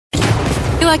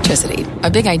Electricity, a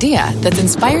big idea that's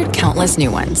inspired countless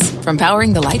new ones. From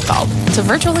powering the light bulb to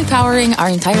virtually powering our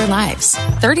entire lives.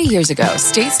 30 years ago,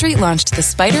 State Street launched the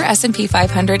SPDR S&P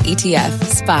 500 ETF,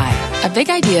 SPY. A big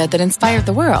idea that inspired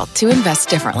the world to invest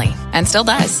differently. And still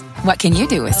does. What can you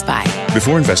do with SPY?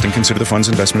 Before investing, consider the fund's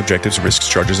investment objectives, risks,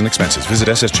 charges, and expenses. Visit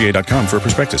ssga.com for a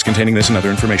prospectus containing this and other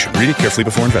information. Read it carefully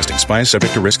before investing. SPY is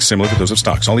subject to risks similar to those of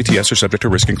stocks. All ETFs are subject to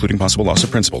risk, including possible loss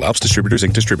of principal. Alps Distributors,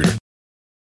 Inc. Distributor.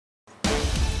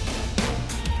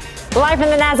 Live in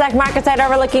the NASDAQ market site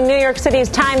overlooking New York City's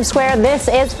Times Square, this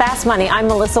is Fast Money. I'm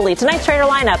Melissa Lee. Tonight's trader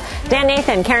lineup, Dan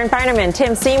Nathan, Karen Feinerman,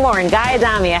 Tim Seymour, and Guy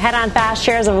Adami. Ahead on Fast,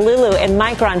 shares of Lulu and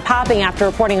Micron popping after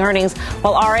reporting earnings,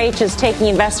 while RH is taking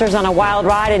investors on a wild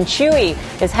ride, and Chewy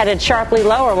is headed sharply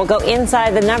lower. We'll go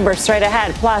inside the numbers straight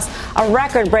ahead. Plus, a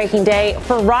record-breaking day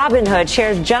for Robinhood.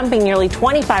 Shares jumping nearly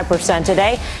 25%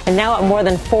 today, and now up more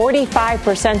than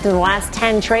 45% in the last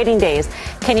 10 trading days.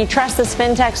 Can you trust this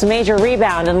fintech's major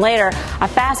rebound? And later, a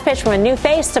fast pitch from a new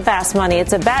face to Fast Money.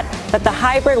 It's a bet that the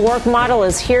hybrid work model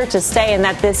is here to stay and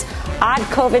that this odd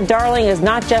COVID darling is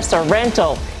not just a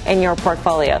rental in your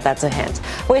portfolio. That's a hint.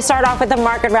 We start off with a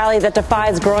market rally that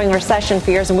defies growing recession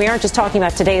fears, and we aren't just talking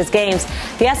about today's gains.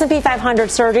 The S&P 500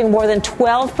 surging more than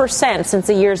 12% since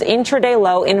the year's intraday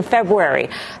low in February.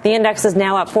 The index is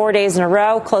now up 4 days in a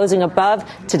row, closing above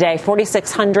today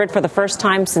 4,600 for the first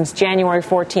time since January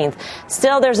 14th.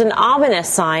 Still, there's an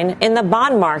ominous sign in the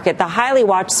bond market. The highly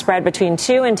watched spread between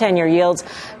 2 and 10-year yields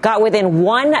got within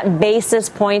 1 basis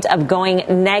point of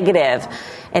going negative.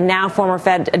 And now former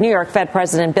New York Fed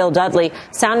President Bill Dudley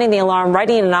sounding the alarm,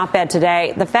 writing in an op-ed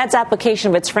today. The Fed's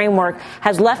application of its framework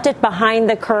has left it behind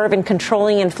the curve in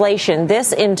controlling inflation.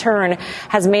 This, in turn,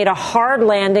 has made a hard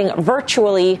landing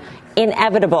virtually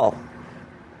inevitable.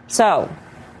 So,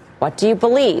 what do you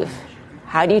believe?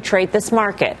 How do you trade this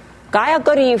market? Guy, I'll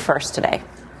go to you first today.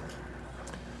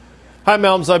 Hi,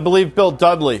 Melms. I believe Bill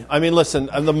Dudley. I mean, listen,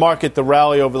 the market, the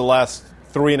rally over the last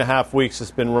 3.5 weeks has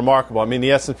been remarkable. I mean,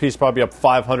 the S&P is probably up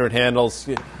 500 handles.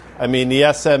 I mean, the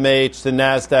SMH, the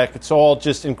NASDAQ, it's all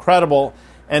just incredible.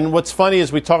 And what's funny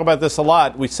is we talk about this a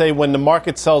lot. We say when the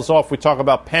market sells off, we talk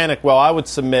about panic. Well, I would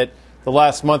submit the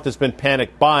last month has been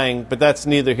panic buying, but that's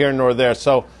neither here nor there.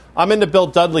 So I'm in the Bill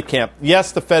Dudley camp.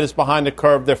 Yes, the Fed is behind the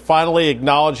curve. They're finally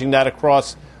acknowledging that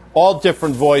across all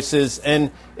different voices,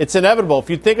 and it's inevitable. If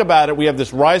you think about it, we have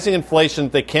this rising inflation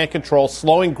that they can't control,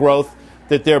 slowing growth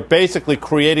that they're basically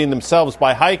creating themselves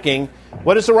by hiking.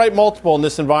 What is the right multiple in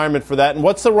this environment for that? And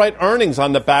what's the right earnings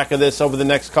on the back of this over the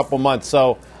next couple months?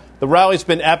 So the rally's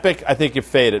been epic. I think you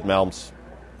fade it, Melms.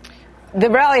 The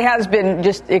rally has been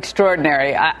just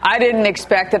extraordinary. I didn't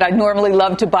expect it. I normally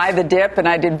love to buy the dip, and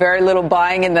I did very little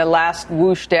buying in the last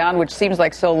whoosh down, which seems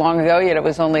like so long ago, yet it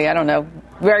was only,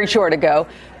 very short ago.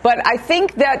 But I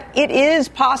think that it is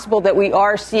possible that we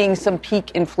are seeing some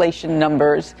peak inflation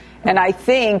numbers. And I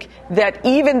think that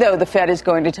even though the Fed is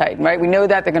going to tighten, right? We know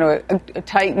that they're going to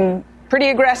tighten pretty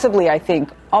aggressively, I think,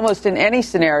 almost in any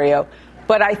scenario.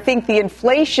 But I think the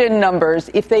inflation numbers,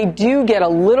 if they do get a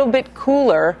little bit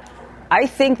cooler, I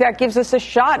think that gives us a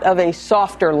shot of a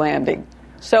softer landing.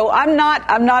 So I'm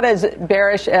not as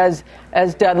bearish as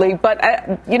Dudley, but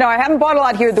I haven't bought a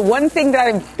lot here. The one thing that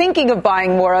I'm thinking of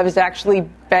buying more of is actually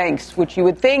banks, which you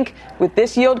would think with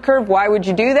this yield curve, why would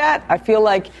you do that? I feel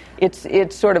like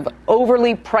it's sort of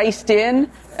overly priced in,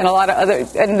 and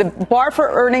and the bar for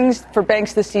earnings for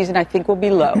banks this season, I think, will be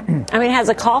low. I mean, has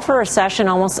a call for recession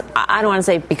almost, I don't want to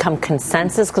say become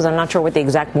consensus, because I'm not sure what the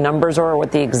exact numbers are or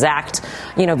what the exact,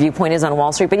 viewpoint is on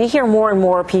Wall Street, but you hear more and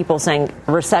more people saying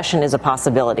recession is a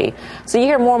possibility. So you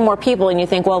hear more and more people and you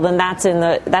think, well, then that's in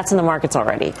the markets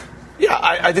already. Yeah,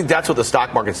 I think that's what the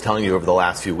stock market's telling you over the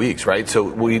last few weeks, right? So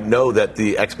we know that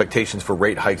the expectations for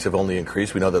rate hikes have only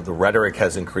increased. We know that the rhetoric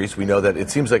has increased. We know that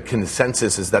it seems like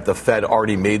consensus is that the Fed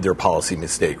already made their policy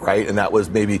mistake, right? And that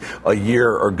was maybe a year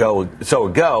or so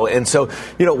ago. And so,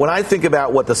 when I think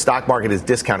about what the stock market is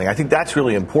discounting, I think that's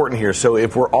really important here. So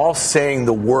if we're all saying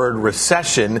the word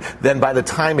recession, then by the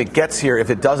time it gets here, if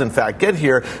it does in fact get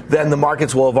here, then the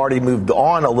markets will have already moved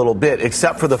on a little bit,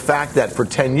 except for the fact that for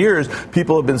 10 years,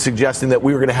 people have been suggesting that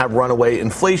we were going to have runaway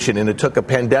inflation, and it took a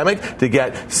pandemic to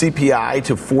get CPI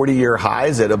to 40-year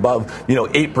highs at above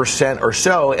 8% or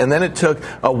so, and then it took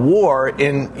a war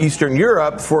in Eastern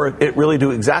Europe for it really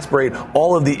to exacerbate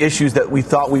all of the issues that we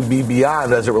thought we'd be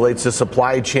beyond as it relates to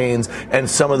supply chains and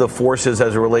some of the forces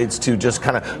as it relates to just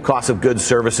kind of cost of goods,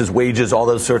 services, wages, all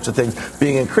those sorts of things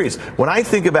being increased. When I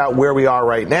think about where we are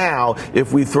right now,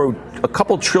 if we throw a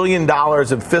couple $1 trillion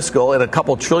in fiscal and a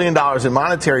couple $1 trillion in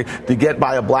monetary to get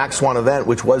by a black swan event,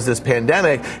 which was this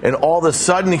pandemic. And all of a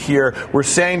sudden here, we're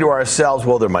saying to ourselves,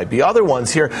 well, there might be other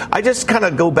ones here. I just kind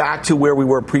of go back to where we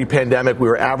were pre-pandemic. We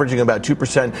were averaging about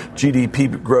 2%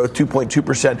 GDP growth,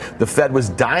 2.2%. The Fed was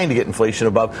dying to get inflation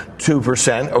above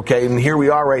 2%. Okay, and here we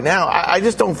are right now. I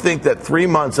just don't think that 3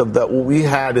 months of what we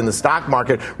had in the stock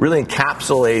market really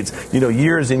encapsulates,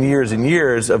 years and years and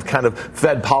years of kind of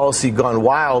Fed policy gone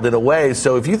wild in a way.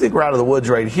 So if you think we're out of the woods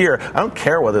right here, I don't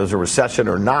care whether there's a recession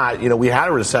or not. We had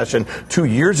a recession 2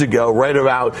 years ago, right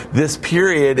about this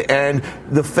period, and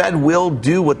the Fed will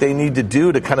do what they need to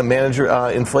do to kind of manage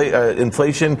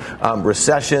inflation,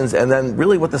 recessions, and then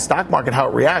really what the stock market, how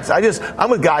it reacts.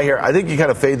 I'm a guy here. I think you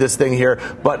kind of fade this thing here.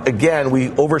 But again, we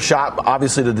overshot,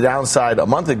 obviously, to the downside a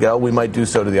month ago. We might do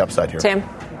so to the upside here. Tim?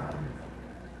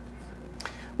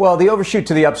 Well, the overshoot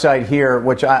to the upside here,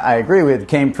 which I agree with,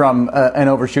 came from an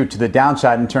overshoot to the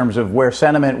downside in terms of where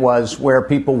sentiment was, where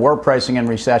people were pricing in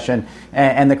recession,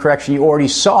 and the correction you already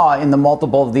saw in the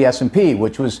multiple of the S&P,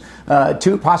 which was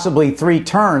 2, possibly 3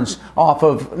 turns off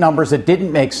of numbers that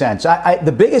didn't make sense.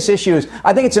 The biggest issue is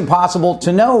I think it's impossible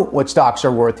to know what stocks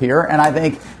are worth here, and I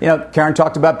think Karen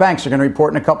talked about banks are going to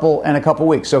report in a couple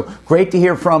weeks. So great to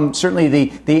hear from certainly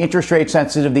the interest rate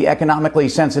sensitive, the economically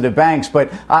sensitive banks,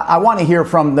 but I want to hear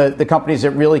from the companies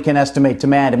that really can estimate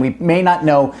demand, and we may not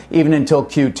know even until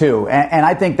Q2. And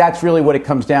I think that's really what it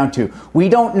comes down to. We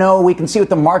don't know. We can see what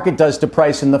the market does to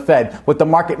price in the Fed, what the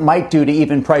market might do to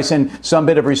even price in some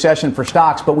bit of recession for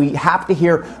stocks, but we have to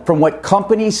hear from what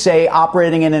companies say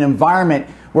operating in an environment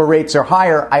where rates are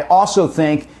higher. I also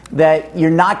think that you're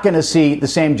not going to see the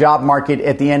same job market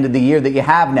at the end of the year that you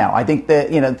have now. I think that,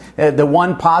 the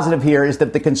one positive here is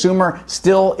that the consumer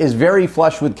still is very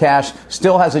flush with cash,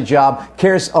 still has a job,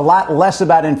 cares a lot less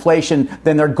about inflation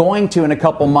than they're going to in a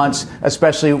couple months,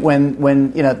 especially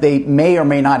when they may or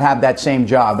may not have that same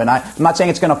job. And I'm not saying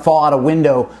it's going to fall out a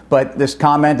window, but this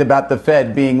comment about the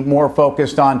Fed being more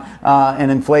focused on an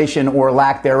inflation or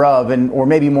lack thereof, or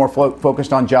maybe more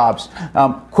focused on jobs.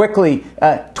 Quickly,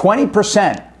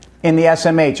 20% in the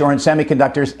SMH or in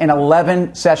semiconductors in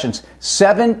 11 sessions,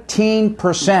 17%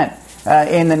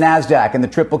 in the NASDAQ and the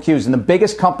triple Qs and the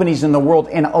biggest companies in the world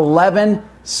in 11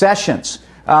 sessions.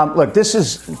 Look, this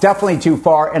is definitely too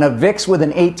far. And a VIX with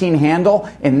an 18 handle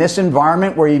in this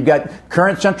environment where you've got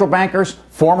current central bankers,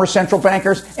 former central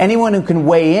bankers, anyone who can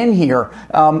weigh in here,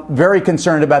 very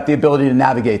concerned about the ability to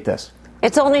navigate this.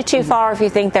 It's only too far if you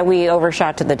think that we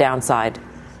overshot to the downside.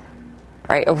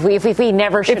 Right. If we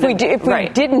never should. If we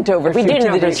didn't overshoot, we didn't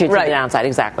overshoot to right. the downside.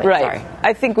 Exactly. Right. Sorry.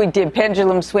 I think we did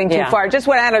pendulum swing too far. Just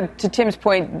want to add to Tim's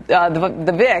point,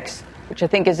 the VIX, which I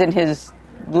think is in his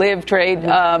live trade.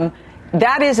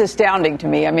 That is astounding to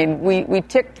me. I mean, we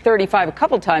ticked 35 a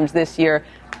couple times this year.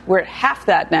 We're at half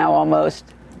that now almost.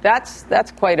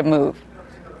 That's quite a move.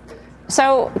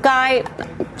 So, Guy,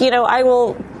 I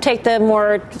will take the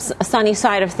more sunny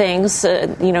side of things,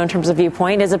 in terms of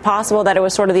viewpoint. Is it possible that it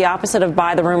was sort of the opposite of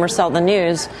buy the rumor, sell the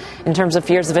news in terms of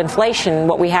fears of inflation?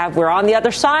 What we have, we're on the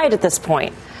other side at this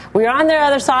point. We're on the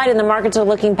other side, and the markets are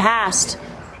looking past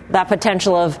that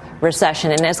potential of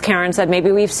recession. And as Karen said,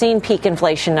 maybe we've seen peak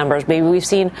inflation numbers. Maybe we've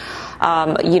seen,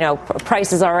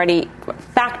 prices already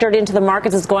factored into the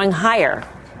markets as going higher.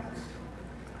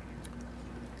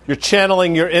 You're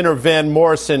channeling your inner Van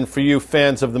Morrison for you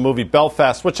fans of the movie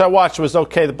Belfast, which I watched. Was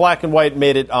okay. The black and white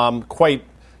made it quite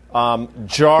jarring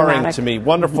dramatic to me.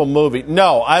 Wonderful movie.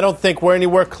 No, I don't think we're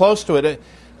anywhere close to it.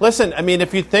 Listen, I mean,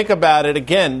 if you think about it,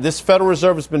 again, this Federal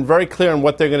Reserve has been very clear on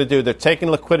what they're going to do. They're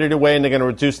taking liquidity away and they're going to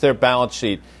reduce their balance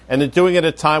sheet. And they're doing it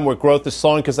at a time where growth is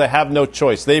slowing because they have no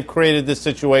choice. They've created this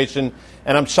situation,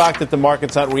 and I'm shocked that the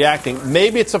market's not reacting.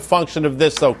 Maybe it's a function of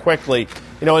this, though, quickly.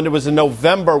 And it was in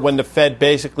November when the Fed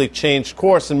basically changed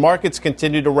course, and markets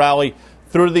continued to rally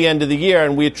through the end of the year,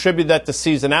 and we attribute that to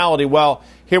seasonality. Well,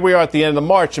 here we are at the end of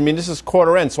March. I mean, this is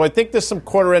quarter end. So I think there's some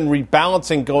quarter end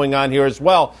rebalancing going on here as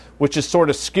well, which is sort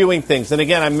of skewing things. And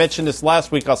again, I mentioned this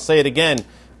last week. I'll say it again.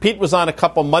 Pete was on a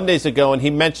couple Mondays ago, and he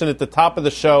mentioned at the top of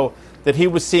the show that he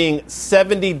was seeing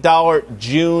 $70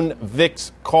 June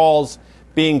VIX calls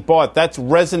being bought. That's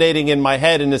resonating in my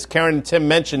head. And as Karen and Tim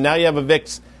mentioned, now you have a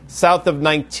VIX south of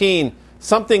 19.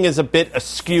 Something is a bit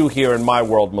askew here in my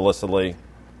world, Melissa Lee.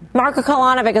 Marko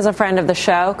Kolanovic is a friend of the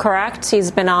show, correct?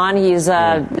 He's been on. He's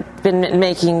been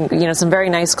making, some very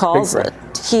nice calls.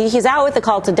 He's out with the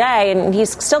call today, and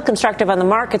he's still constructive on the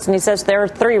markets, and he says there are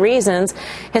 3 reasons.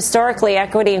 Historically,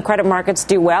 equity and credit markets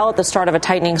do well at the start of a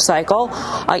tightening cycle.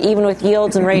 Even with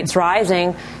yields and rates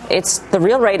rising, the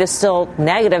real rate is still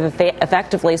negative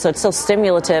effectively, so it's still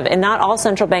stimulative, and not all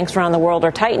central banks around the world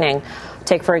are tightening.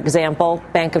 Take, for example,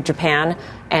 Bank of Japan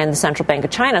and the Central Bank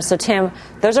of China. So, Tim,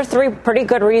 those are three pretty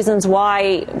good reasons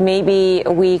why maybe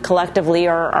we collectively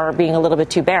are being a little bit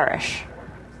too bearish.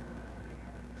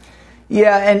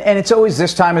 Yeah, and it's always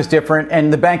this time is different,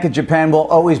 and the Bank of Japan will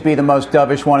always be the most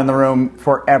dovish one in the room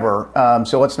forever.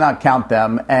 So let's not count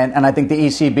them. And I think the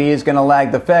ECB is going to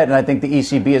lag the Fed, and I think the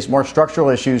ECB has more structural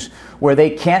issues where they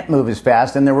can't move as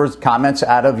fast. And there were comments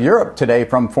out of Europe today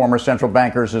from former central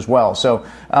bankers as well. So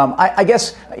I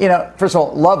guess, first of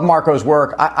all, love Marco's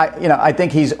work. I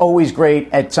think he's always great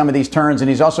at some of these turns, and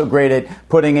he's also great at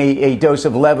putting a dose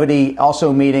of levity,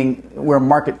 also meeting where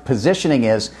market positioning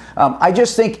is. I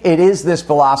just think it is this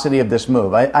velocity of this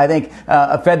move. I think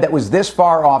a Fed that was this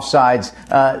far off sides,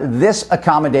 this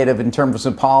accommodative in terms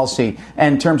of policy,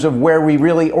 and in terms of where we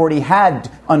really already had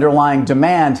underlying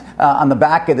demand on the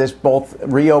back of this, both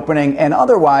reopening and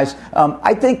otherwise,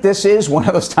 I think this is one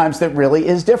of those times that really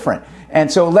is different. And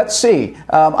so let's see.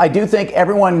 I do think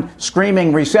everyone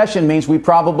screaming recession means we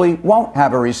probably won't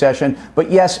have a recession. But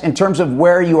yes, in terms of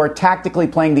where you are tactically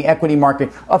playing the equity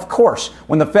market, of course,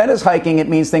 when the Fed is hiking, it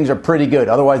means things are pretty good.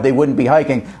 Otherwise, they wouldn't be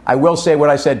hiking. I will say what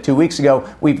I said 2 weeks ago.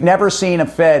 We've never seen a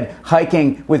Fed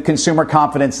hiking with consumer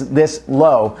confidence this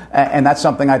low. And that's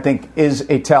something I think is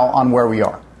a tell on where we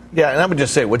are. Yeah, and I would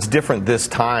just say what's different this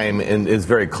time and is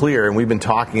very clear, and we've been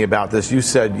talking about this. You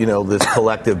said, this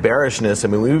collective bearishness. I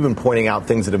mean, we've been pointing out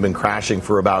things that have been crashing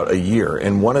for about a year,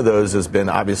 and one of those has been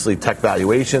obviously tech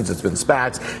valuations. It's been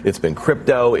SPACs. It's been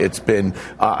crypto. It's been,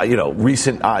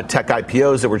 recent tech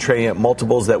IPOs that were trading at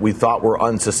multiples that we thought were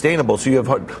unsustainable. So you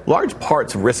have large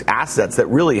parts of risk assets that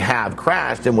really have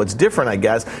crashed, and what's different, I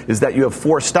guess, is that you have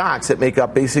 4 stocks that make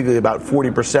up basically about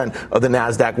 40% of the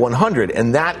NASDAQ 100,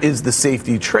 and that is the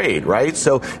safety trade. Right?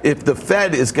 So if the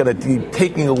Fed is going to be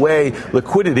taking away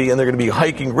liquidity and they're going to be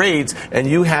hiking rates and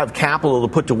you have capital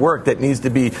to put to work that needs to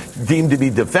be deemed to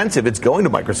be defensive, it's going to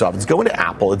Microsoft, it's going to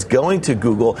Apple, it's going to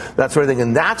Google, that sort of thing.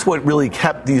 And that's what really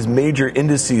kept these major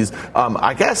indices,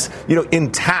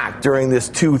 intact during this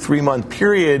 2-3 month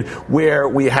period where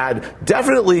we had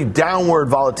definitely downward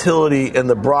volatility in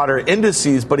the broader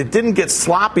indices, but it didn't get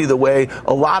sloppy the way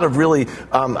a lot of really,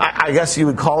 I guess you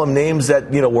would call them names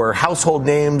that, were household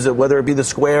names, whether it be the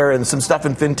Square and some stuff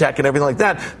in fintech and everything like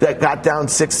that got down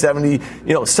 670,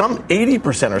 some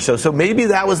 80% or so. So maybe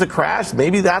that was the crash.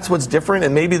 Maybe that's what's different.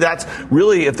 And maybe that's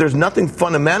really, if there's nothing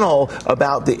fundamental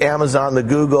about the Amazon, the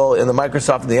Google, and the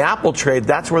Microsoft and the Apple trade,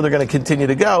 that's where they're going to continue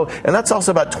to go. And that's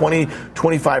also about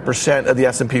 25% of the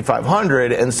S&P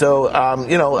 500. And so,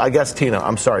 I guess, Tina,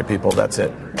 I'm sorry, people, that's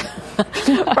it.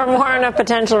 For more on a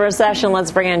potential recession,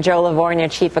 let's bring in Joe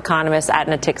Livornia, chief economist at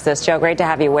Natixis. Joe, great to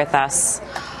have you with us.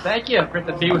 Thank you. Great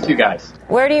to be with you guys.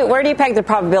 Where do you peg the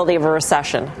probability of a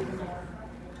recession?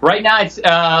 Right now, it's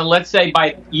let's say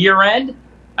by year end,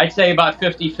 I'd say about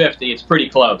 50-50. It's pretty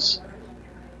close.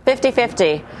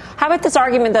 50-50. How about this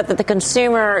argument that the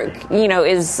consumer,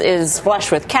 is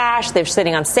flush with cash? They're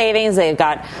sitting on savings. They've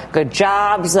got good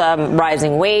jobs,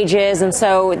 rising wages, and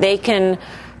so they can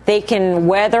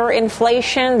weather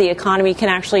inflation. The economy can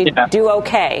actually do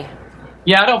okay.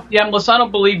 Melissa, I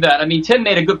don't believe that. I mean, Tim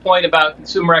made a good point about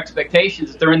consumer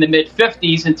expectations. They're in the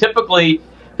mid-50s, and typically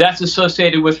that's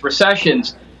associated with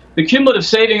recessions. The cumulative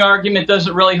saving argument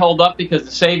doesn't really hold up because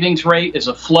the savings rate is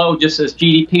a flow, just as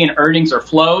GDP and earnings are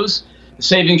flows. The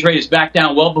savings rate is back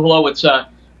down well below its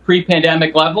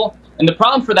pre-pandemic level. And the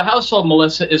problem for the household,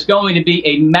 Melissa, is going to be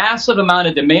a massive amount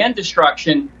of demand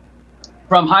destruction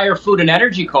from higher food and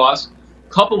energy costs,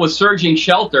 coupled with surging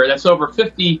shelter. That's over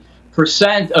 50%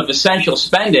 of essential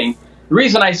spending. The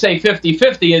reason I say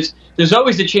 50-50 is there's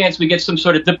always a chance we get some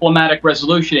sort of diplomatic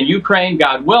resolution in Ukraine,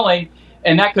 God willing,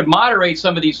 and that could moderate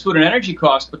some of these food and energy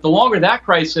costs. But the longer that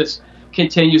crisis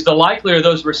continues, the likelier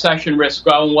those recession risks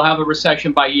go, and we'll have a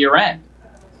recession by year end.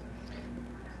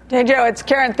 Hey, Joe, it's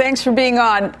Karen. Thanks for being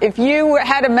on. If you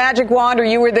had a magic wand or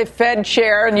you were the Fed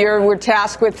chair and you were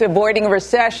tasked with avoiding a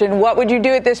recession, what would you do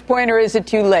at this point, or is it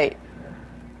too late?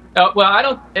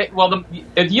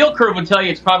 The yield curve would tell you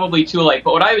it's probably too late.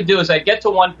 But what I would do is I'd get to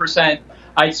 1%.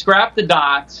 I'd scrap the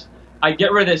dots. I'd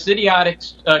get rid of this idiotic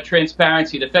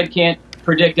transparency. The Fed can't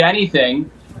predict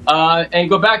anything. And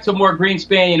go back to a more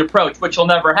Greenspanian approach, which will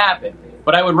never happen.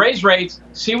 But I would raise rates,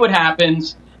 see what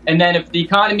happens. And then if the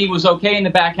economy was okay in the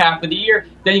back half of the year,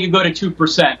 then you could go to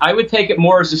 2%. I would take it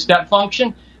more as a step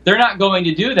function. They're not going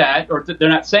to do that, or they're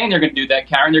not saying they're going to do that,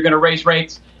 Karen. They're going to raise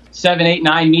rates 7, 8,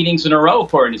 9 meetings in a row,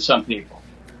 according to some people.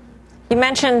 You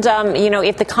mentioned,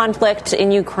 if the conflict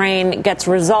in Ukraine gets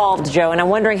resolved, Joe, and I'm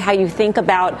wondering how you think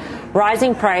about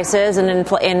rising prices and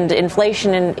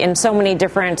inflation in so many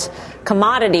different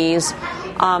commodities.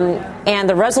 and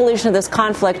the resolution of this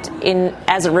conflict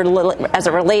as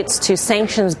it relates to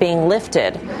sanctions being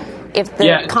lifted. If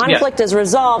the conflict is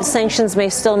resolved, sanctions may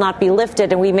still not be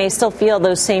lifted, and we may still feel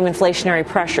those same inflationary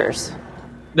pressures.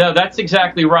 No, that's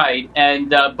exactly right. And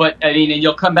but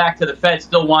you'll come back to the Fed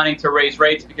still wanting to raise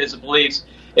rates because it believes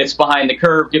it's behind the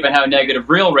curve, given how negative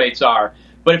real rates are.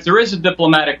 But if there is a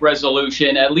diplomatic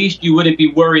resolution, at least you wouldn't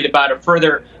be worried about a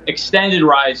further extended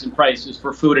rise in prices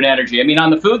for food and energy. I mean, on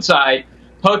the food side,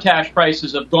 potash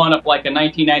prices have gone up like a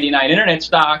 1999 internet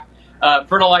stock.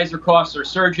 Fertilizer costs are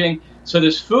surging. So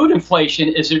this food inflation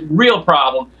is a real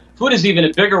problem. Food is even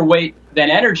a bigger weight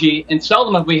than energy, and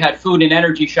seldom have we had food and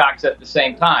energy shocks at the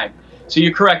same time. So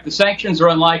you're correct. The sanctions are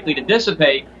unlikely to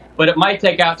dissipate, but it might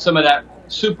take out some of that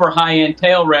super high-end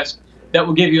tail risk that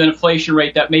will give you an inflation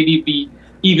rate that maybe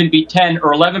even be 10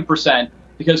 or 11%,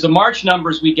 because the March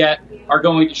numbers we get are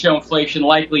going to show inflation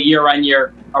likely year on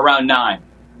year around 9.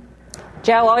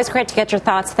 Joe, always great to get your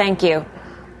thoughts. Thank you.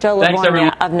 Joe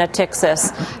Livornia of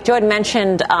Natixis. Joe had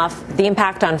mentioned the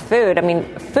impact on food. I mean,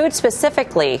 food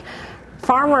specifically,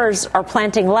 farmers are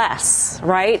planting less,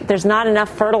 right? There's not enough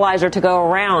fertilizer to go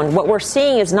around. What we're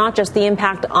seeing is not just the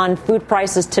impact on food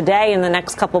prices today in the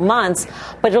next couple months,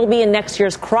 but it'll be in next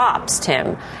year's crops,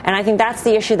 Tim. And I think that's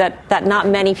the issue that not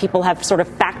many people have sort of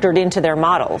factored into their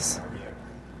models.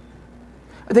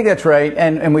 I think that's right,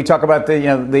 and we talk about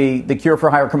the cure for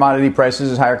higher commodity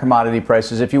prices is higher commodity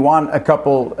prices. If you want a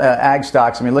couple ag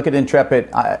stocks, I mean, look at Intrepid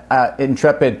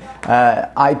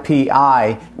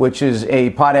IPI, which is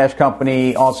a potash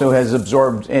company, also has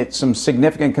absorbed some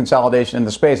significant consolidation in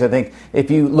the space. I think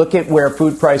if you look at where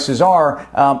food prices are,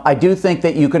 I do think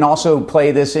that you can also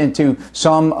play this into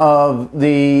some of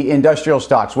the industrial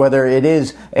stocks, whether it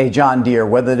is a John Deere,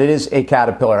 whether it is a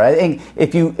Caterpillar. I think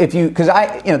if you because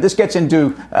this gets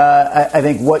into I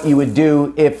think what you would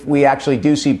do if we actually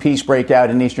do see peace break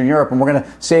out in Eastern Europe, and we're going to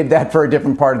save that for a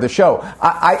different part of the show.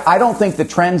 I don't think the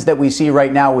trends that we see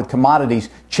right now with commodities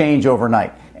change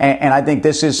overnight. And I think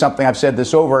this is something, I've said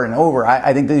this over and over,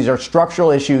 I think these are structural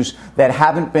issues that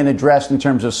haven't been addressed in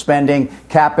terms of spending,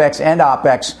 CapEx and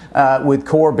OpEx with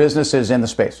core businesses in the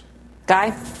space.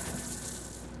 Guy?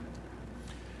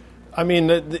 I mean,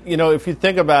 if you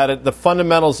think about it, the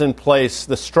fundamentals in place,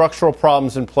 the structural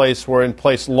problems in place were in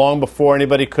place long before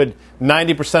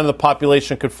 90% of the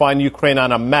population could find Ukraine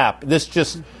on a map. This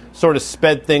just sort of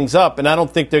sped things up, and I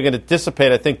don't think they're going to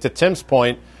dissipate. I think, to Tim's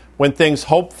point, when things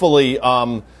hopefully,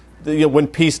 when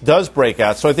peace does break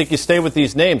out. So I think you stay with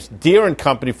these names. Deere and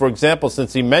Company, for example,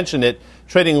 since he mentioned it,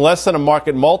 trading less than a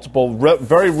market multiple,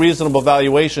 very reasonable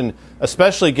valuation,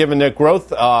 especially given their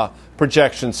growth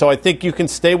projection. So I think you can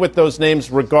stay with those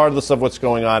names regardless of what's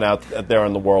going on out there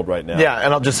in the world right now. Yeah,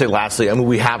 and I'll just say lastly, I mean,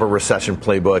 we have a recession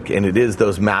playbook, and it is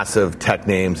those massive tech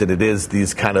names, and it is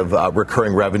these kind of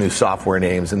recurring revenue software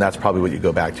names, and that's probably what you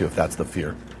go back to if that's the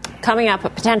fear. Coming up, a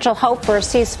potential hope for a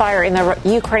ceasefire in the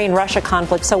Ukraine-Russia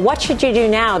conflict. So what should you do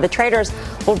now? The traders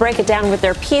will break it down with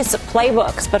their peace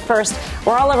playbooks. But first,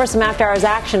 we're all over some after-hours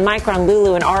action. Micron,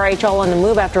 Lulu, and RH all on the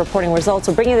move after reporting results.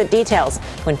 We'll bring you the details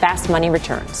when Fast Money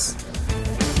returns.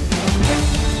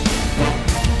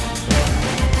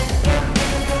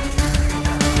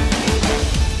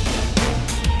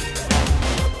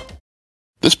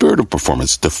 The spirit of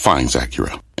performance defines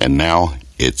Acura, and now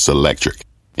it's electric.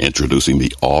 Introducing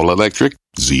the all-electric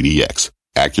ZDX,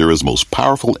 Acura's most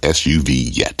powerful SUV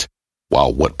yet.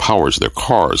 While what powers their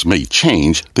cars may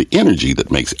change, the energy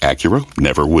that makes Acura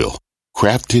never will.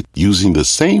 Crafted using the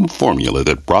same formula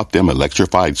that brought them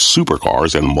electrified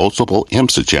supercars and multiple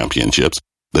IMSA championships,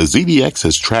 the ZDX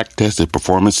has track-tested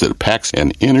performance that packs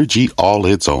an energy all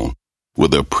its own.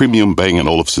 With a premium Bang &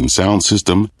 Olufsen sound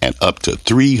system and up to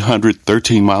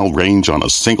 313-mile range on a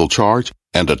single charge,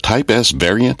 and a Type S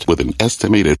variant with an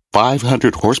estimated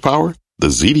 500 horsepower, the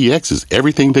ZDX is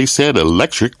everything they said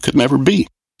electric could never be.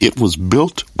 It was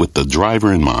built with the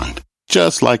driver in mind,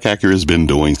 just like Acura's been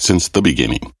doing since the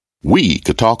beginning. We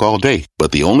could talk all day,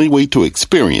 but the only way to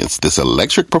experience this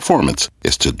electric performance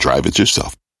is to drive it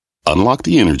yourself. Unlock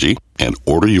the energy and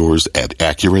order yours at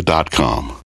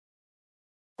Acura.com.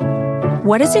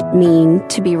 What does it mean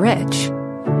to be rich?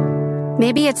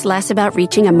 Maybe it's less about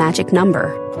reaching a magic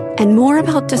number and more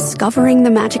about discovering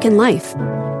the magic in life.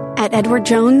 At Edward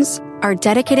Jones, our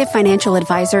dedicated financial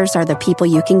advisors are the people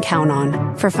you can count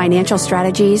on for financial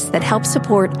strategies that help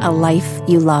support a life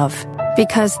you love.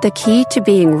 Because the key to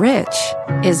being rich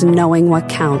is knowing what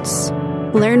counts.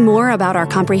 Learn more about our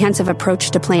comprehensive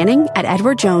approach to planning at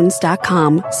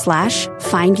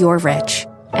edwardjones.com/findyourrich.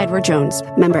 Edward Jones,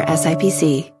 member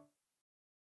SIPC.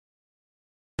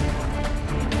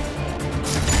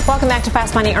 Welcome back to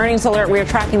Fast Money Earnings Alert. We are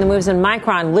tracking the moves in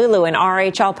Micron, Lulu, and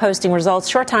RH all posting results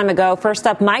short time ago. First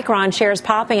up, Micron shares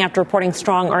popping after reporting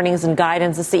strong earnings and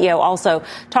guidance. The CEO also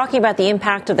talking about the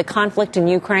impact of the conflict in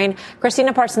Ukraine.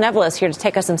 Christina Partsinevelos here to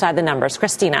take us inside the numbers.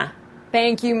 Christina.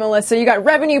 Thank you, Melissa. You got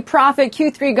revenue, profit,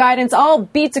 Q3 guidance, all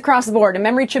beats across the board. And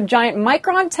memory chip giant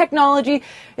Micron Technology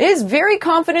is very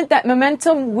confident that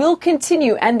momentum will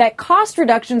continue and that cost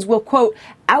reductions will, quote,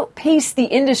 outpace the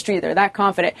industry. They're that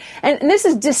confident. And this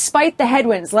is despite the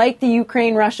headwinds like the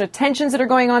Ukraine-Russia tensions that are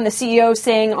going on. The CEO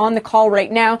saying on the call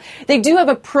right now, they do have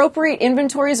appropriate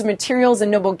inventories of materials and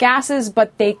noble gases,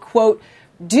 but they, quote,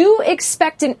 do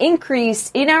expect an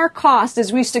increase in our cost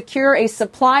as we secure a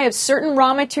supply of certain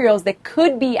raw materials that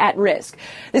could be at risk.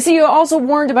 The CEO also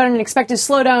warned about an expected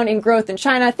slowdown in growth in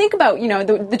China. Think about,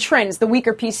 the trends, the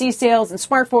weaker PC sales and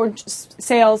smartphone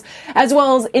sales, as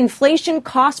well as inflation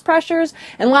cost pressures.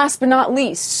 And last but not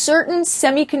least, certain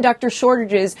semiconductor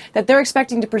shortages that they're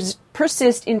expecting to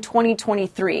persist in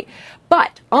 2023.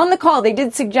 But on the call, they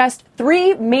did suggest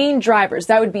three main drivers.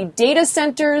 That would be data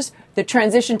centers, the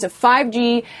transition to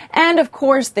 5G, and, of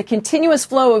course, the continuous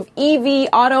flow of EV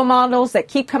auto models that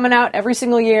keep coming out every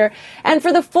single year. And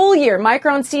for the full year,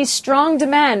 Micron sees strong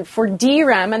demand for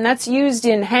DRAM, and that's used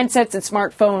in handsets and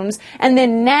smartphones, and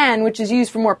then NAND, which is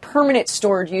used for more permanent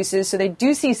storage uses, so they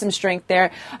do see some strength there.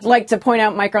 I'd like to point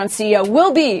out Micron's CEO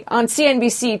will be on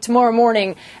CNBC tomorrow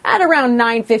morning at around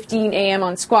 9:15 a.m.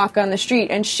 on Squawk on the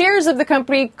Street, and shares of the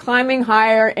company climbing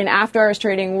higher in after-hours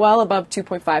trading well above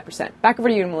 2.5%. Back over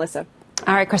to you, Melissa.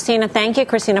 All right, Christina, thank you.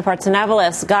 Christina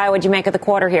Partsinevelos. Guy, what'd you make of the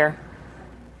quarter here?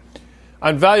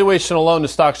 On valuation alone, the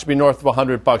stock should be north of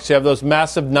 $100. You have those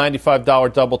massive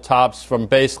 $95 double tops from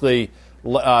basically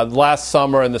last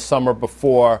summer and the summer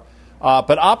before.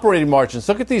 But operating margins,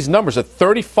 look at these numbers at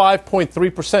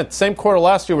 35.3%. Same quarter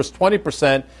last year was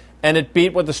 20%, and it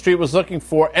beat what the street was looking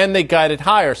for, and they guided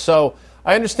higher. So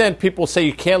I understand people say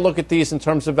you can't look at these in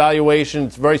terms of valuation.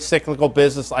 It's a very cyclical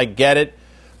business. I get it.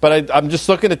 But I'm just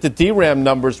looking at the DRAM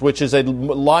numbers, which is a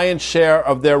lion's share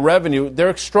of their revenue.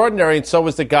 They're extraordinary, and so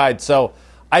is the guide. So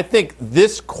I think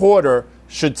this quarter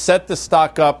should set the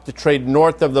stock up to trade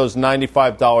north of those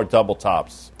 $95 double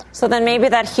tops. So then maybe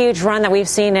that huge run that we've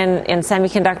seen in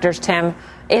semiconductors, Tim,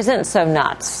 isn't so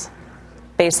nuts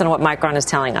based on what Micron is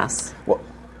telling us.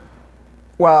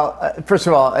 Well, first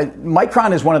of all,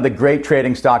 Micron is one of the great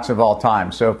trading stocks of all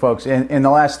time. So, folks, in the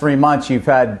last 3 months, you've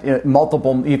had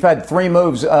you've had three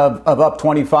moves of up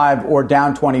 25 or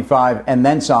down 25 and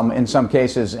then some in some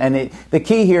cases. And the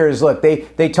key here is, look,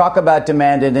 they talk about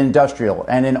demand in industrial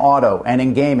and in auto and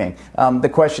in gaming. The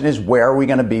question is, where are we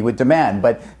going to be with demand?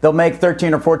 But they'll make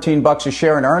 $13 or $14 a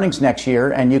share in earnings next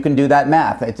year, and you can do that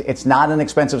math. It's not an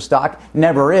expensive stock,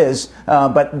 never is.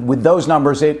 But with those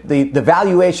numbers, the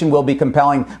valuation will be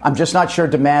compelling. I'm just not sure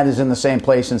demand is in the same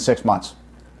place in 6 months.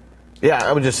 Yeah,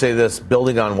 I would just say this,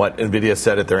 building on what NVIDIA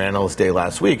said at their analyst day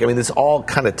last week. I mean, this all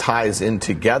kind of ties in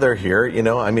together here.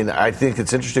 I think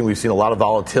it's interesting. We've seen a lot of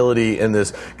volatility in this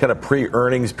kind of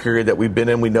pre-earnings period that we've been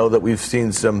in. We know that we've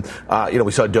seen some,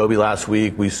 we saw Adobe last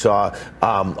week. We saw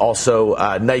also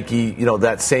Nike,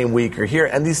 that same week or here.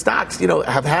 And these stocks,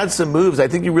 have had some moves. I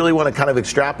think you really want to kind of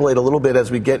extrapolate a little bit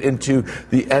as we get into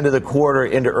the end of the quarter,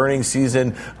 into earnings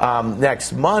season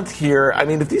next month here. I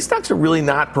mean, if these stocks are really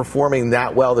not performing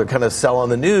that well, they're kind of sell on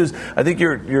the news, I think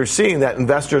you're seeing that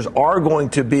investors are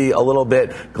going to be a little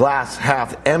bit glass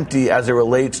half empty as it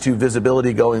relates to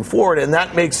visibility going forward, and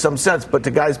that makes some sense. But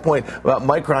to Guy's point about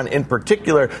Micron in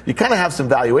particular, you kind of have some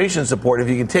valuation support. If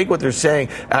you can take what they're saying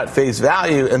at face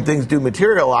value and things do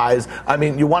materialize, I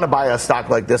mean, you want to buy a stock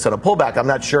like this on a pullback. I'm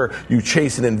not sure you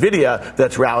chase an NVIDIA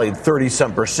that's rallied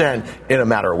 30-some% in a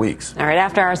matter of weeks. All right,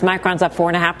 after hours, Micron's up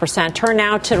 4.5%. Turn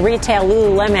now to retail.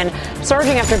 Lululemon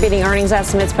surging after beating earnings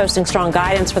estimates, posting strong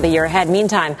guidance for the year ahead.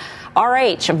 Meantime,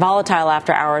 RH, volatile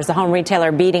after hours, the home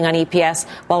retailer beating on EPS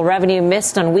while revenue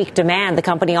missed on weak demand. The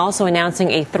company also announcing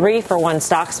a 3-for-1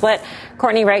 stock split.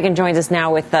 Courtney Reagan joins us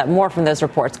now with more from those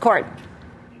reports. Court.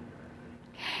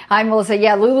 Hi, Melissa.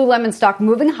 Yeah, Lululemon stock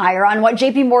moving higher on what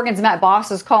JP Morgan's Matt Boss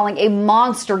is calling a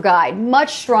monster guide,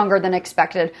 much stronger than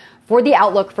expected for the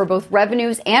outlook for both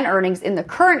revenues and earnings in the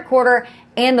current quarter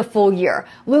and the full year.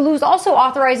 Lulu's also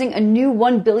authorizing a new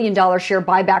 $1 billion share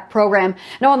buyback program.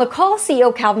 Now, on the call,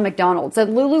 CEO Calvin McDonald said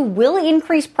Lulu will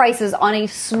increase prices on a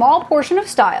small portion of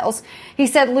styles. He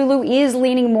said Lulu is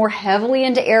leaning more heavily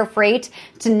into air freight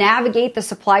to navigate the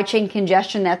supply chain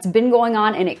congestion that's been going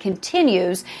on, and it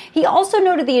continues. He also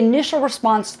noted the initial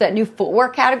response to that new footwear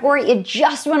category. It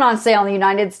just went on sale in the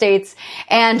United States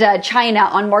and China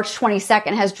on March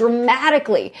 22nd, has dramatically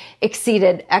dramatically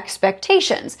exceeded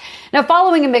expectations. Now,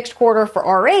 following a mixed quarter for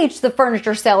RH, the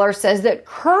furniture seller says that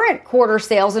current quarter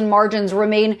sales and margins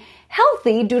remain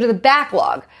healthy due to the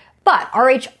backlog. But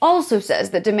RH also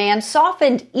says that demand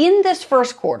softened in this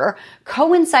first quarter,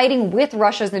 coinciding with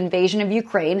Russia's invasion of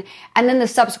Ukraine and then the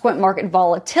subsequent market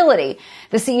volatility.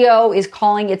 The CEO is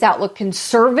calling its outlook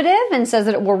conservative and says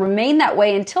that it will remain that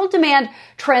way until demand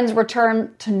trends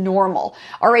return to normal.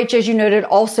 RH, as you noted,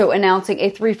 also announcing a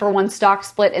 3-for-1 stock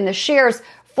split in the shares,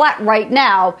 flat right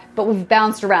now, but we've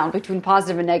bounced around between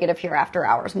positive and negative here after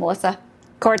hours. Melissa?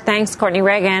 Thanks, Courtney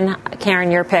Reagan.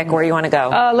 Karen, your pick. Where do you want to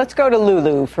go? Let's go to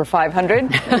Lulu for 500.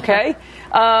 Okay.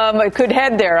 It could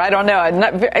head there. I don't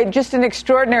know. Just an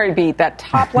extraordinary beat. That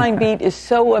top line beat is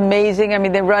so amazing. I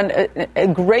mean, they run a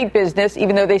great business,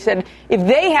 even though they said if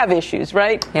they have issues,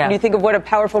 right? Yeah. When you think of what a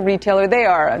powerful retailer they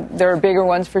are, there are bigger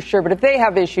ones for sure. But if they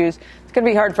have issues, it's going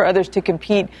to be hard for others to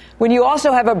compete. When you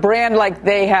also have a brand like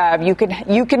they have, you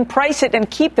can price it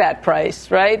and keep that price,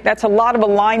 right? That's a lot of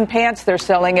Align pants they're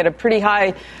selling at a pretty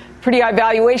high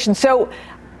valuation. So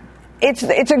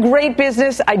it's a great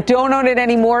business. I don't own it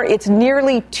anymore. It's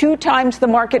nearly 2 times the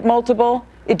market multiple.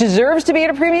 It deserves to be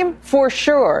at a premium for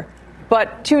sure,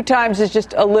 but 2 times is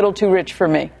just a little too rich for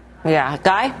me. Yeah,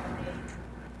 Guy.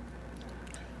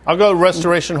 I'll go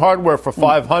Restoration Hardware for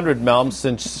 500, Melm,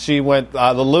 since she went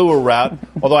the Lure route.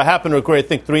 Although I happen to agree, I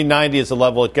think 390 is the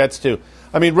level it gets to.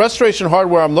 I mean, Restoration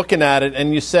Hardware, I'm looking at it,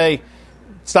 and you say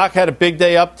stock had a big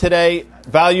day up today.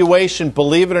 Valuation,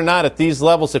 believe it or not, at these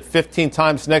levels at 15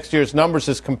 times next year's numbers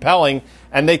is compelling.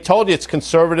 And they told you it's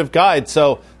conservative guide.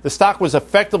 So the stock was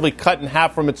effectively cut in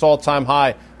half from its all-time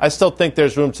high. I still think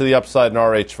there's room to the upside in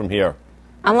RH from here.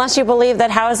 Unless you believe that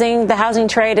the housing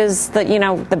trade is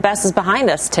the best is behind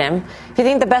us, Tim. If you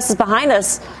think the best is behind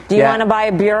us, do you want to buy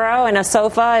a bureau and a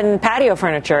sofa and patio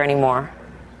furniture anymore?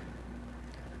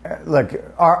 Look,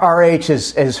 RH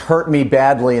has hurt me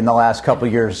badly in the last couple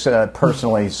of years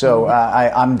personally, so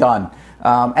I'm done.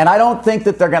 And I don't think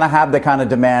that they're going to have the kind of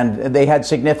demand. They had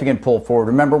significant pull forward.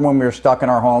 Remember when we were stuck in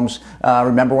our homes?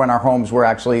 Remember when our homes were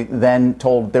actually then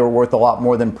told they were worth a lot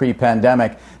more than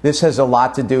pre-pandemic? This has a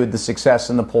lot to do with the success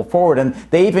and the pull forward. And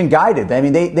they even guided. I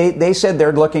mean, they said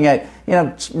they're looking at,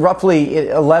 roughly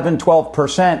 11,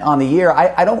 12% on the year.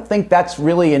 I don't think that's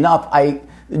really enough.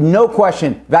 No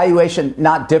question, valuation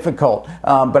not difficult,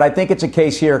 but I think it's a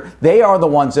case here. They are the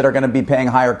ones that are going to be paying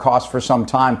higher costs for some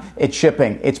time. It's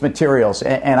shipping, it's materials,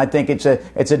 and I think it's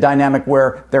a dynamic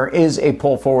where there is a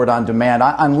pull forward on demand.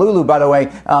 On Lulu, by the way,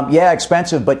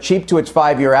 expensive, but cheap to its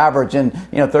 5-year average, and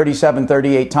 37,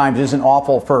 38 times isn't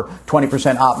awful for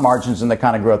 20% op margins and the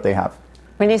kind of growth they have.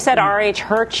 When you said RH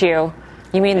hurt you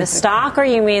mean the stock or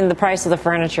you mean the price of the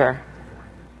furniture?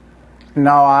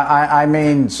 No, I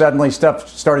mean, suddenly stuff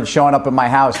started showing up at my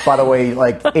house, by the way,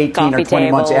 like 18 or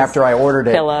 20 months after I ordered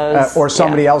it. Pillows. Or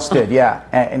somebody else did, yeah.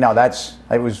 And no,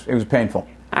 it was painful.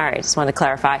 All right, just wanted to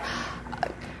clarify.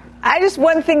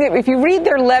 One thing that if you read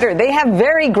their letter, they have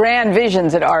very grand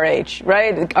visions at RH,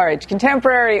 right? RH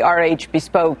Contemporary, RH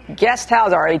Bespoke Guest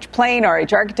House, RH Plain,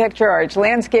 RH Architecture, RH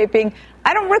Landscaping.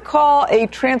 I don't recall a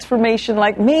transformation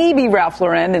like maybe Ralph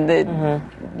Lauren in the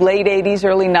late 80s,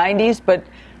 early 90s, but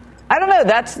I don't know.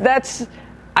 That's.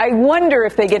 I wonder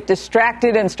if they get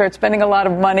distracted and start spending a lot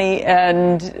of money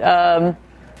and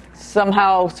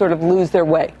somehow sort of lose their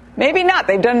way. Maybe not.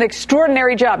 They've done an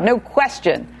extraordinary job, no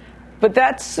question. But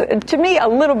that's, to me, a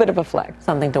little bit of a flag.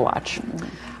 Something to watch.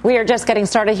 We are just getting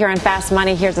started here on Fast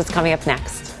Money. Here's what's coming up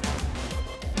next.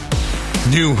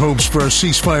 New hopes for a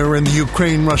ceasefire in the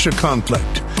Ukraine-Russia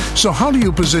conflict. So how do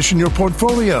you position your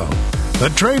portfolio?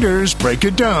 The traders break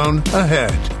it down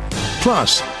ahead.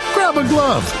 Plus, grab a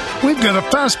glove. We've got a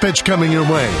fast pitch coming your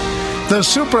way. The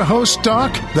Superhost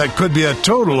stock that could be a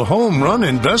total home run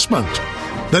investment.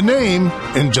 The name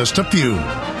in just a few.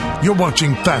 You're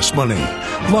watching Fast Money,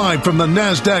 live from the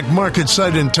NASDAQ market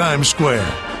site in Times Square.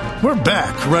 We're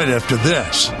back right after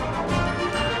this.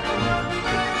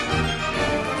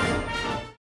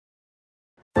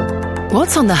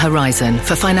 What's on the horizon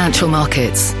for financial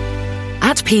markets?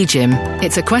 At PGIM,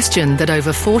 it's a question that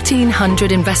over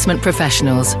 1,400 investment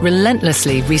professionals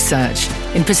relentlessly research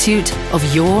in pursuit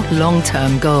of your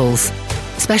long-term goals.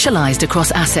 Specialized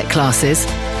across asset classes,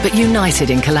 but united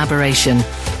in collaboration,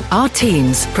 our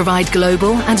teams provide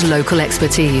global and local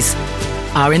expertise.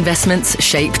 Our investments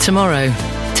shape tomorrow,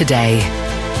 today.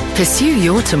 Pursue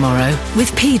your tomorrow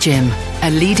with PGIM,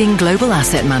 a leading global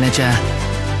asset manager.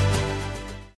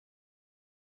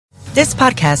 This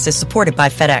podcast is supported by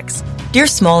FedEx. Dear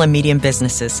small and medium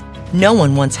businesses, no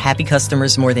one wants happy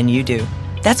customers more than you do.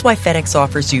 That's why FedEx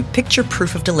offers you picture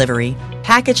proof of delivery,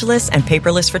 packageless and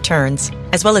paperless returns,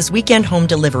 as well as weekend home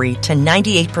delivery to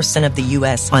 98% of the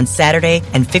U.S. on Saturday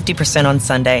and 50% on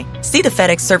Sunday. See the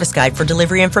FedEx service guide for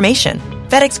delivery information.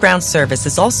 FedEx Ground service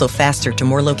is also faster to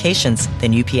more locations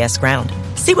than UPS Ground.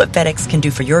 See what FedEx can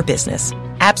do for your business.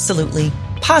 Absolutely,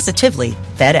 positively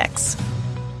FedEx.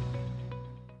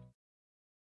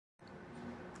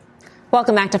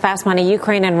 Welcome back to Fast Money.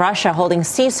 Ukraine and Russia holding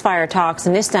ceasefire talks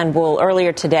in Istanbul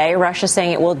earlier today. Russia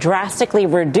saying it will drastically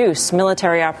reduce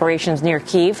military operations near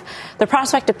Kyiv. The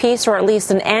prospect of peace, or at least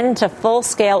an end to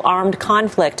full-scale armed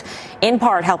conflict, in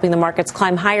part helping the markets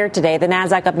climb higher today. The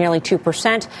Nasdaq up nearly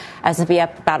 2%, S&P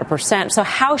up about 1%. So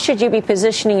how should you be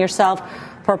positioning yourself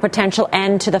for a potential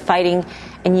end to the fighting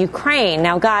in Ukraine?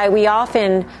 Now, Guy, we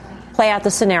often play out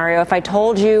the scenario. If I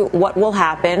told you what will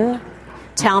happen,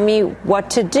 tell me what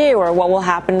to do or what will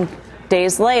happen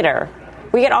days later.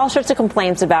 We get all sorts of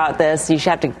complaints about this. You should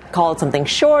have to call it something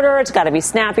shorter. It's got to be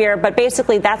snappier. But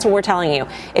basically, that's what we're telling you.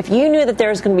 If you knew that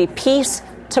there's going to be peace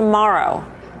tomorrow,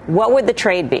 what would the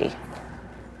trade be?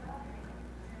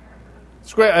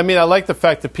 It's great. I mean, I like the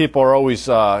fact that people are always,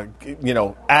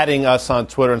 adding us on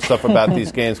Twitter and stuff about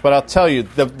these games. But I'll tell you,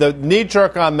 the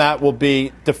knee-jerk on that will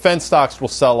be defense stocks will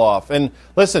sell off. And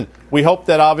listen, we hope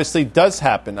that obviously does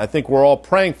happen. I think we're all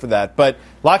praying for that. But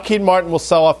Lockheed Martin will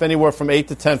sell off anywhere from 8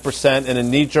 to 10% in a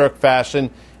knee-jerk fashion.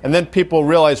 And then people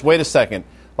realize, wait a second,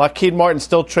 Lockheed Martin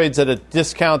still trades at a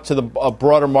discount to the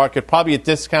broader market, probably a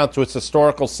discount to its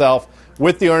historical self,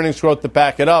 with the earnings growth to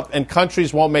back it up. And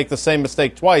countries won't make the same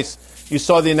mistake twice. You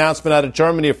saw the announcement out of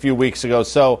Germany a few weeks ago.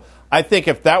 So I think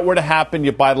if that were to happen,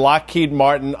 you buy Lockheed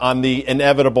Martin on the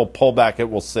inevitable pullback it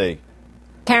will see.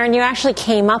 Karen, you actually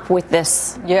came up with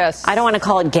this. Yes. I don't want to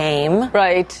call it game.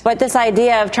 Right. But this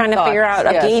idea of trying to figure out,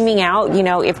 gaming out,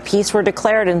 if peace were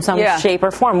declared in some shape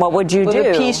or form, what would you do?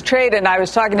 The peace trade, and I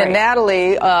was talking to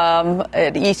Natalie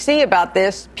at EC about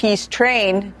this, peace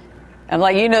train. I'm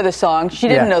like, you know the song. She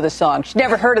didn't know the song. She'd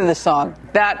never heard of the song.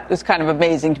 That was kind of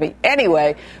amazing to me.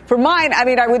 Anyway, for mine, I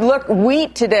mean, I would look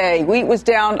wheat today. Wheat was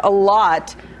down a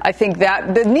lot. I think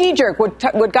that the knee-jerk,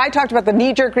 what Guy talked about, the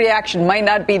knee-jerk reaction might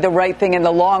not be the right thing in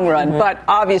the long run. Mm-hmm. But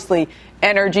obviously,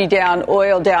 energy down,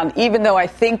 oil down, even though I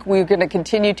think we're going to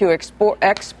continue to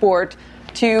export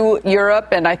to Europe,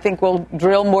 and I think we'll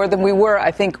drill more than we were.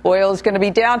 I think oil is going to be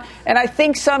down. And I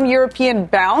think some European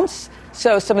bounce.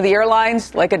 So some of the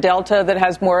airlines, like a Delta that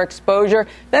has more exposure.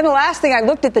 Then the last thing, I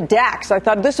looked at the DAX. I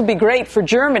thought this would be great for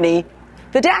Germany.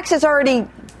 The DAX has already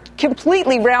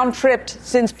completely round-tripped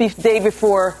since the day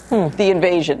before the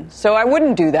invasion. So I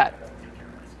wouldn't do that.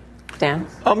 Dan?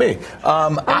 Oh, me.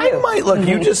 I might look.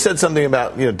 You just said something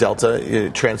about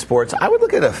Delta transports. I would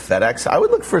look at a FedEx. I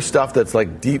would look for stuff that's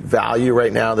like deep value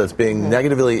right now that's being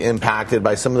negatively impacted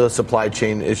by some of the supply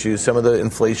chain issues, some of the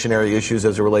inflationary issues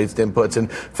as it relates to inputs.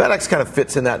 And FedEx kind of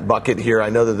fits in that bucket here.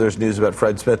 I know that there's news about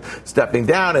Fred Smith stepping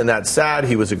down, and that's sad.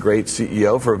 He was a great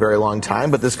CEO for a very long time,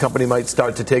 but this company might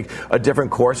start to take a different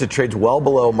course. It trades well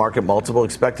below market multiple,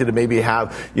 expected to maybe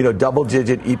have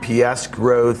double-digit EPS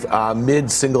growth,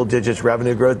 mid-single-digit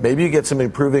revenue growth. Maybe you get some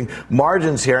improving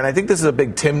margins here. And I think this is a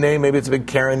big Tim name. Maybe it's a big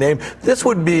Karen name. This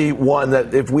would be one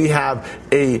that if we have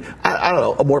a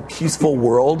more peaceful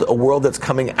world, a world that's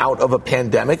coming out of a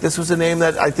pandemic, this was a name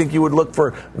that I think you would look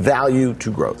for value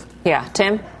to growth. Yeah.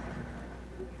 Tim?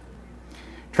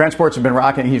 Transports have been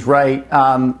rocking. He's right.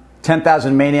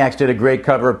 10,000 Maniacs did a great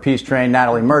cover of Peace Train,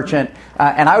 Natalie Merchant.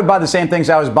 And I would buy the same things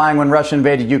I was buying when Russia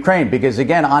invaded Ukraine, because,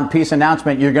 again, on peace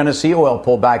announcement, you're going to see oil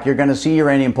pull back. You're going to see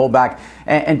uranium pull back.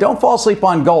 And don't fall asleep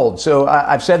on gold. So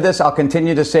I've said this. I'll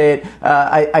continue to say it.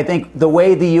 I think the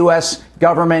way the U.S.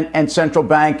 government and central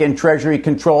bank and Treasury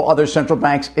control other central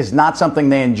banks is not something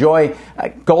they enjoy.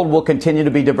 Gold will continue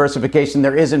to be diversification.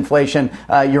 There is inflation.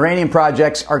 Uranium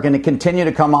projects are going to continue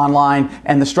to come online.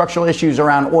 And the structural issues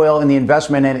around oil and the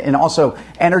investment and also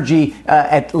energy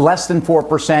at less than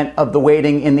 4% of the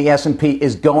weighting in the S&P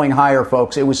is going higher,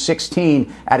 folks. It was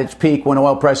 16 at its peak when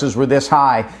oil prices were this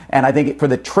high. And I think for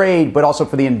the trade, but also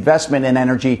for the investment in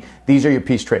energy, these are your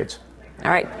peace trades.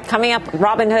 All right. Coming up,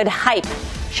 Robinhood hype.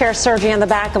 Shares surging on the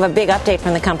back of a big update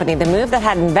from the company. The move that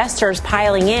had investors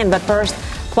piling in. But first,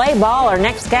 play ball. Our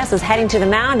next guest is heading to the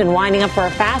mound and winding up for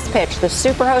a fast pitch. The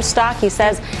Superhost stock, he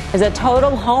says, is a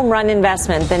total home run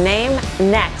investment. The name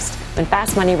next when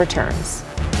Fast Money returns.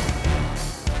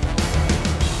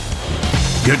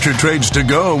 Get your trades to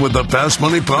go with the Fast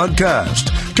Money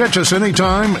Podcast. Catch us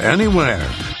anytime, anywhere.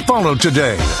 Follow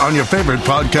today on your favorite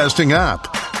podcasting app.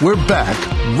 We're back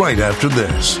right after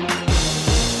this.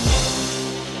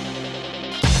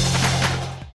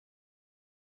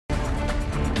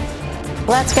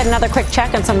 Let's get another quick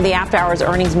check on some of the after-hours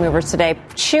earnings movers today.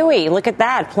 Chewy, look at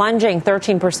that, plunging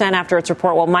 13% after its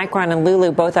report, while Micron and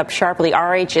Lulu both up sharply.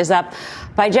 RH is up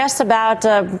by just about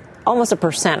almost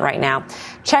 1% right now.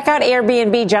 Check out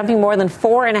Airbnb, jumping more than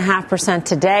 4.5%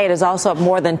 today. It is also up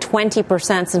more than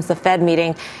 20% since the Fed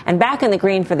meeting and back in the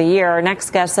green for the year. Our next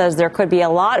guest says there could be a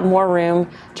lot more room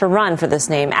to run for this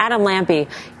name. Adam Lampe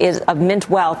of Mint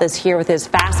Wealth is here with his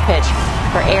fast pitch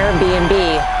for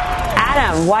Airbnb.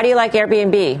 Adam, why do you like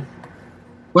Airbnb?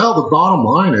 Well, the bottom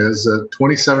line is that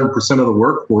 27% of the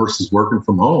workforce is working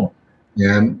from home.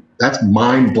 And that's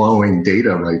mind-blowing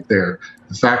data right there.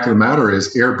 The fact of the matter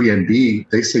is Airbnb,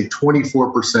 they say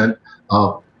 24%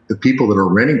 of the people that are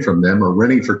renting from them are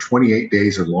renting for 28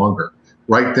 days or longer.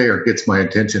 Right there gets my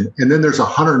attention. And then there's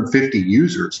 150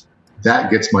 users.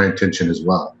 That gets my attention as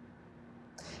well.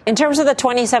 In terms of the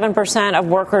 27% of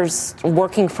workers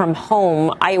working from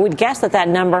home, I would guess that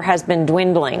number has been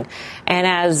dwindling. And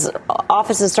as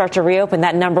offices start to reopen,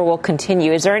 that number will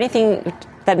continue. Is there anything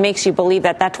that makes you believe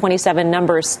that 27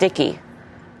 number is sticky?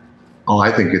 Oh,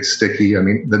 I think it's sticky. I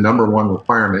mean, the number one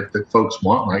requirement that folks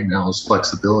want right now is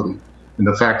flexibility. And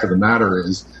the fact of the matter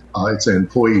is it's an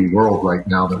employee world right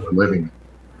now that we're living in.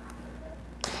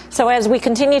 So as we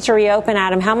continue to reopen,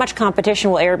 Adam, how much competition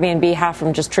will Airbnb have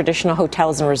from just traditional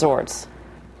hotels and resorts?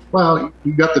 Well,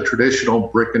 you got the traditional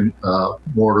brick and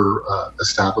mortar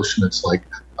establishments like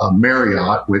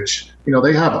Marriott, which, you know,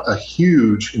 they have a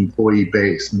huge employee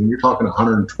base. I mean, you're talking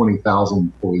 120,000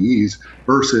 employees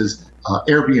versus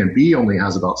Airbnb only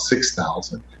has about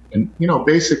 6,000. And, you know,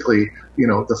 basically, you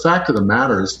know, the fact of the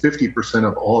matter is 50%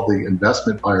 of all the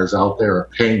investment buyers out there are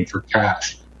paying for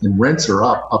cash, and rents are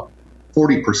up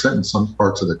 40% in some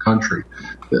parts of the country.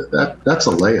 That's a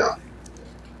layup.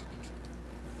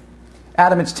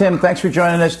 Adam, it's Tim. Thanks for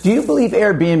joining us. Do you believe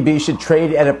Airbnb should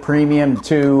trade at a premium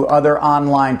to other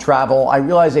online travel? I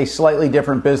realize a slightly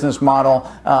different business model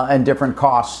and different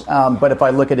costs. But if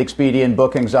I look at Expedia and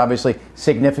bookings, obviously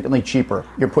significantly cheaper.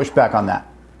 Your pushback on that?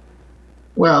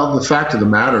 Well, the fact of the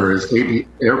matter is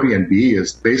Airbnb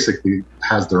is basically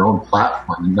has their own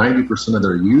platform, and 90% of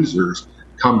their users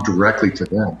come directly to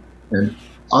them. And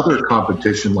other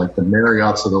competition like the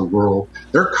Marriotts of the world,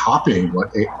 they're copying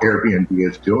what Airbnb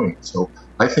is doing. So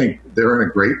I think they're in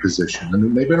a great position. I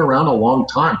mean, they've been around a long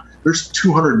time. There's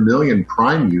 200 million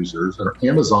Prime users or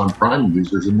Amazon Prime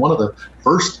users. And one of the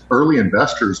first early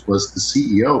investors was the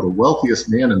CEO, the wealthiest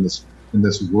man in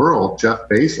this world, Jeff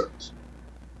Bezos.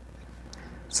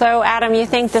 So, Adam, you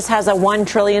think this has a $1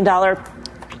 trillion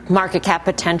market cap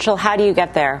potential? How do you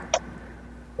get there?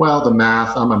 Well, the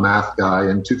math, I'm a math guy.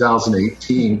 In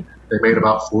 2018, they made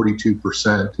about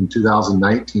 42%. In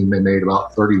 2019, they made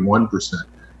about 31%.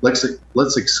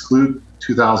 Let's exclude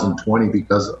 2020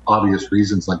 because of obvious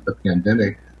reasons like the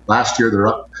pandemic. Last year, they're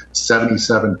up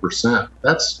 77%.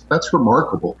 That's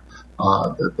remarkable.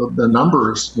 The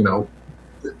numbers, you know,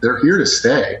 they're here to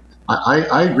stay.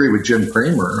 I agree with Jim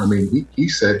Cramer. I mean, he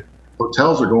said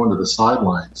hotels are going to the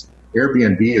sidelines.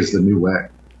 Airbnb is the new way.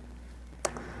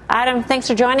 Adam, thanks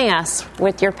for joining us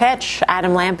with your pitch.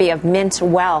 Adam Lampe of Mint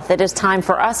Wealth. It is time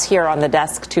for us here on the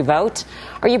desk to vote.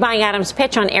 Are you buying Adam's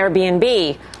pitch on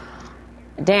Airbnb?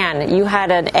 Dan, you had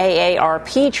an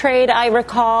AARP trade, I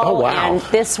recall. Oh, wow. And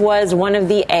this was one of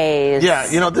the A's.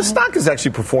 Yeah, you know, this stock has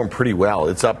actually performed pretty well.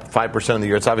 It's up 5% in the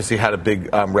year. It's obviously had a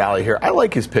big rally here. I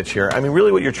like his pitch here. I mean,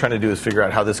 really what you're trying to do is figure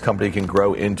out how this company can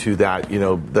grow into that, you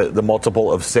know, the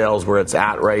multiple of sales where it's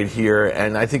at right here.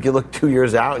 And I think you look 2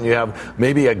 years out and you have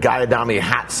maybe a Guy Adami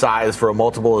hat size for a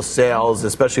multiple of sales,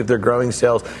 especially if they're growing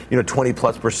sales, you know,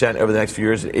 20+% over the next few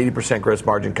years, 80% gross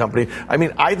margin company. I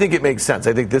mean, I think it makes sense.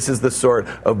 I think this is the sort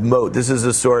of moat. This is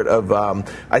a sort of,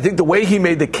 I think the way he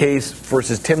made the case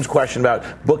versus Tim's question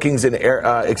about bookings in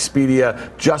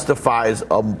Expedia justifies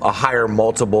a higher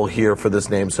multiple here for this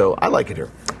name. So I like it here.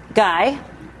 Guy?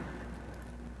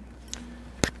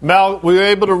 Mel, were you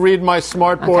able to read my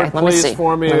smart board, please,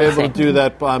 for me? You're able to do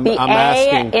that? I'm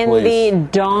asking, in please. the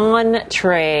Dawn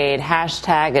trade,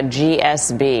 hashtag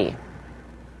GSB.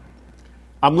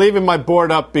 I'm leaving my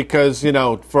board up because, you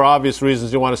know, for obvious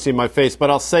reasons you want to see my face.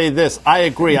 But I'll say this. I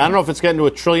agree. I don't know if it's getting to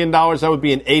 $1 trillion. That would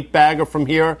be an 8-bagger from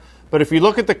here. But if you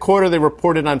look at the quarter they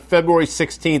reported on February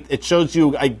 16th, it shows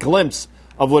you a glimpse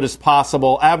of what is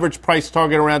possible. Average price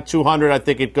target around 200. I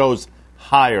think it goes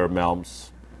higher,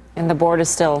 Melms. And the board is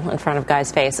still in front of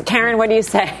Guy's face. Karen, what do you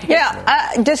say?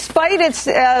 Yeah, despite its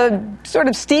sort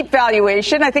of steep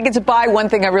valuation, I think it's a buy. One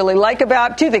thing I really like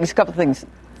about, two things, a couple things.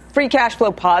 Free cash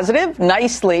flow positive,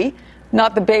 nicely.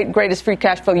 Not the greatest free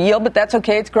cash flow yield, but that's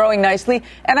okay. It's growing nicely.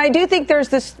 And I do think there's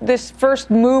this first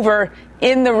mover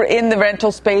in the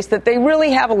rental space that they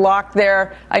really have a lock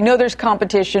there. I know there's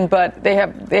competition, but they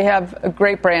have a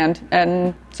great brand.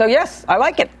 And so, yes, I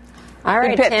like it. All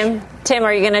right, Tim. Tim,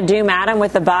 are you going to doom Adam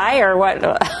with the buy or what?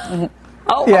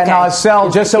 Oh, yeah, okay. no, sell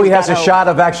just so he has a shot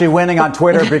of actually winning on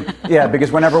Twitter.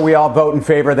 Because whenever we all vote in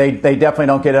favor, they definitely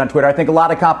don't get it on Twitter. I think a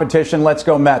lot of competition. Let's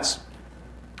go Mets.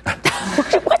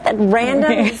 What the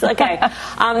random? Okay.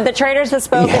 The traders have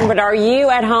spoken, but are you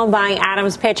at home buying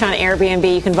Adam's pitch on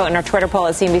Airbnb? You can vote in our Twitter poll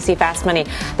at CNBC Fast Money.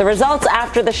 The results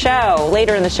after the show,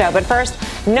 later in the show. But first,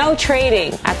 no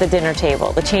trading at the dinner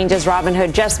table. The changes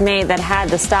Robinhood just made that had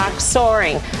the stock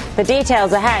soaring. The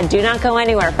details ahead. Do not go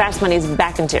anywhere. Fast Money's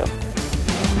back in 2.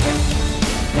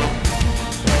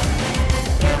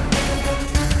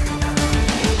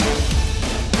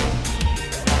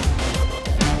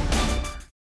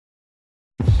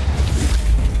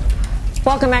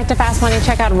 Welcome back to Fast Money.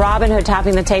 Check out Robinhood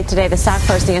topping the tape today. The stock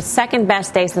posting its second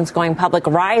best day since going public,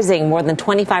 rising more than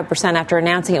 25% after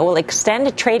announcing it will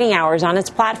extend trading hours on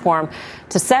its platform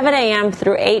to 7 a.m.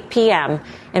 through 8 p.m.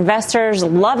 Investors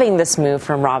loving this move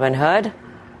from Robinhood.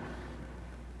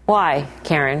 Why,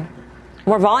 Karen?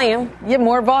 More volume. Yeah,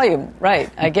 more volume. Right.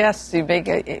 I guess you make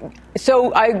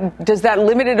does that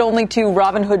limit it only to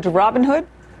Robinhood?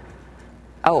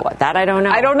 Oh, that I don't know.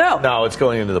 I don't know. No, it's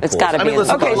going into the pools. It's got to be.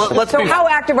 Okay, so how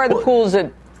active are the pools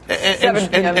at 7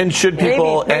 p.m.? And should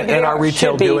people maybe and are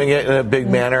retail doing it in a big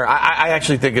Mm-hmm. manner? I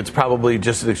actually think it's probably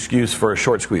just an excuse for a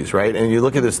short squeeze, right? And you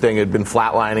look at this thing, it had been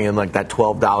flatlining in like that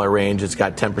 $12 range. It's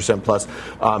got 10% plus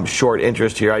short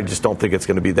interest here. I just don't think it's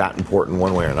going to be that important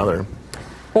one way or another.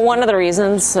 Well, one of the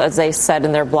reasons, as they said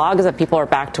in their blog, is that people are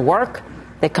back to work.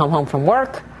 They come home from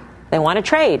work. They want to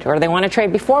trade, or they want to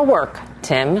trade before work,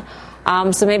 Tim.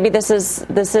 So maybe this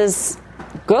is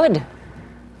good.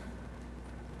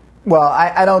 Well,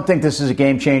 I don't think this is a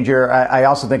game changer. I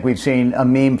also think we've seen a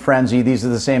meme frenzy. These are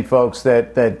the same folks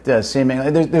that seemingly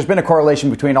there's been a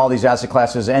correlation between all these asset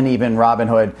classes and even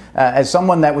Robinhood. As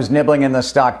someone that was nibbling in the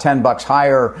stock $10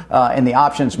 higher in the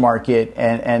options market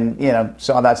and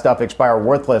saw that stuff expire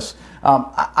worthless.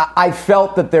 I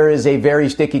felt that there is a very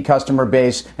sticky customer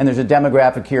base and there's a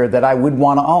demographic here that I would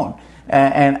want to own.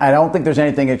 And I don't think there's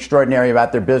anything extraordinary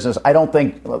about their business. I don't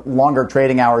think longer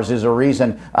trading hours is a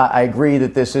reason. I agree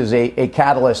that this is a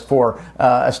catalyst for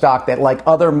a stock that, like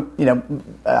other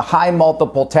high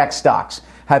multiple tech stocks,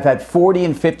 have had 40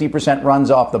 and 50%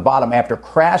 runs off the bottom after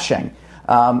crashing.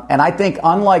 And I think,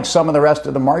 unlike some of the rest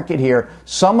of the market here,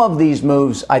 some of these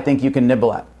moves I think you can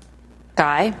nibble at.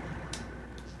 Guy?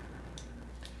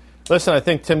 Listen, I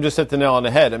think Tim just hit the nail on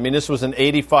the head. I mean, this was an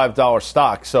 $85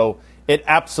 stock, so it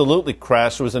absolutely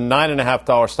crashed. It was a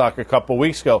 $9.50 stock a couple of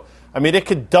weeks ago. I mean, it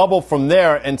could double from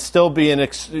there and still be in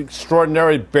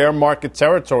extraordinary bear market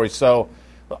territory. So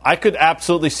I could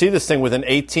absolutely see this thing with an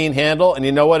 18 handle. And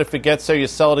you know what? If it gets there, you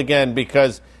sell it again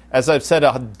because, as I've said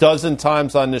a dozen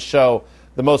times on this show,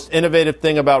 the most innovative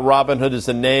thing about Robinhood is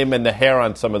the name and the hair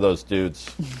on some of those dudes.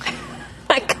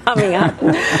 Coming up,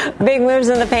 big moves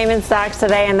in the payment stocks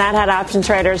today, and that had option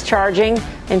traders charging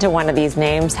into one of these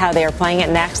names. How they are playing it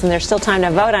next, and there's still time to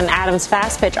vote on Adam's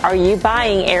Fast Pitch. Are you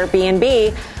buying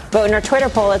Airbnb? Vote in our Twitter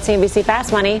poll at CNBC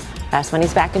Fast Money. Fast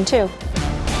Money's back in 2.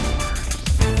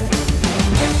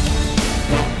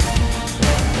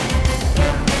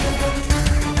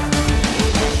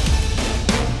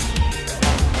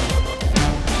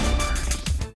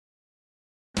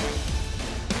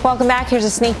 Welcome back. Here's a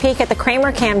sneak peek at the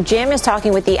Cramer Cam. Jim is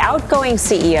talking with the outgoing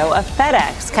CEO of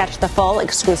FedEx. Catch the full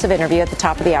exclusive interview at the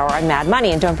top of the hour on Mad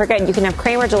Money. And don't forget, you can have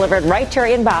Cramer delivered right to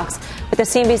your inbox with the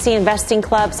CNBC Investing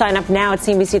Club. Sign up now at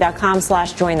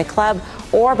CNBC.com/join the club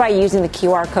or by using the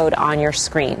QR code on your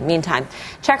screen. Meantime,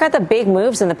 check out the big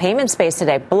moves in the payment space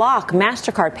today. Block,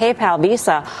 MasterCard, PayPal,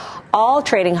 Visa, all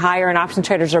trading higher, and option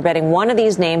traders are betting one of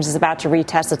these names is about to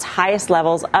retest its highest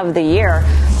levels of the year.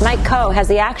 Mike Coe has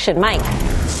the action. Mike.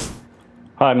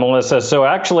 Hi, Melissa. So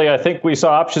actually, I think we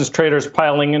saw options traders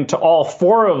piling into all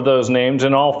four of those names.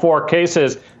 In all four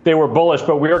cases, they were bullish,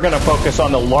 but we are going to focus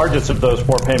on the largest of those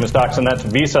four payment stocks, and that's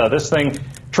Visa. This thing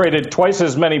traded twice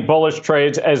as many bullish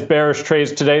trades as bearish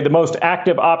trades today. The most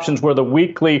active options were the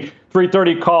weekly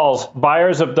 330 calls.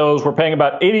 Buyers of those were paying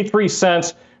about 83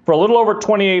 cents for a little over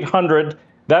 2,800.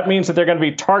 That means that they're going to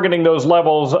be targeting those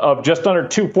levels of just under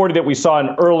 240 that we saw in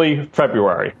early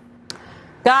February.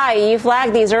 Guy, you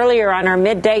flagged these earlier on our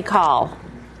midday call.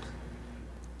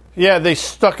 Yeah, they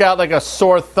stuck out like a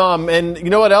sore thumb. And you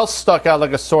know what else stuck out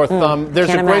like a sore thumb? There's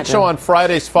a great show on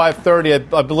Fridays,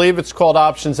 5:30. I believe it's called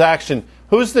Options Action.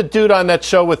 Who's the dude on that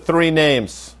show with three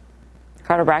names?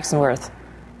 Carter Braxton Worth.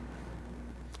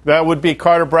 That would be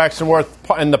Carter Braxton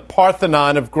Worth and the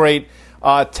Parthenon of great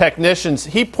technicians.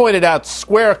 He pointed out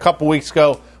Square a couple weeks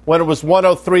ago when it was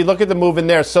 103. Look at the move in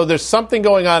there. So there's something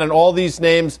going on in all these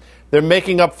names. They're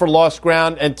making up for lost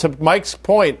ground. And to Mike's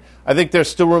point, I think there's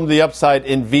still room to the upside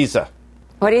in Visa.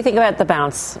 What do you think about the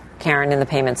bounce, Karen, in the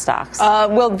payment stocks?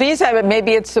 Well, Visa,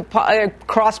 maybe it's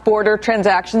cross-border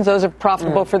transactions. Those are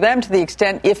profitable for them to the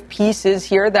extent if Peace is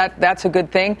here. That's a good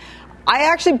thing. I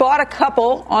actually bought a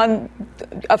couple on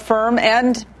Affirm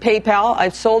and PayPal. I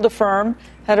sold Affirm,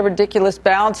 had a ridiculous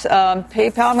bounce.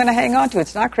 PayPal, I'm going to hang on to.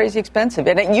 It's not crazy expensive,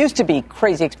 and it used to be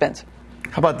crazy expensive.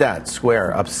 How about that?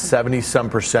 Square up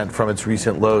 70-some% from its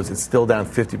recent lows. It's still down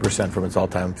 50% from its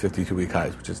all-time 52-week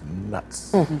highs, which is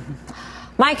nuts. Mm-hmm.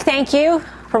 Mike, thank you.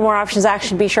 For more options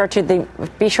action, be sure to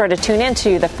tune in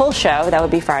to the full show. That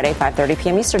would be Friday, 5:30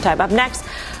 p.m. Eastern Time. Up next,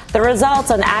 the results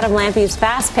on Adam Lampe's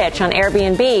fast pitch on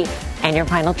Airbnb and your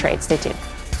final trade. Stay tuned.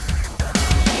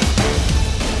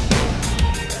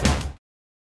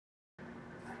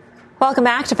 Welcome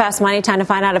back to Fast Money. Time to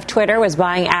find out if Twitter was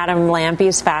buying Adam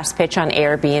Lampe's fast pitch on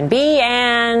Airbnb.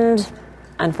 And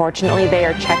unfortunately, they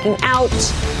are checking out.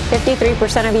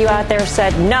 53% of you out there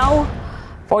said no.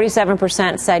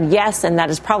 47% said yes, and that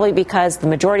is probably because the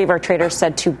majority of our traders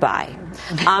said to buy.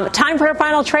 Time for a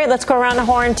final trade. Let's go around the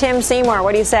horn. Tim Seymour,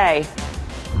 what do you say?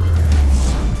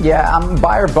 Yeah, I'm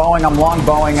buyer Boeing. I'm long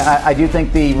Boeing. I do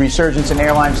think the resurgence in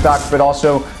airline stocks, but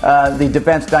also the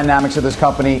defense dynamics of this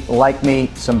company, like me,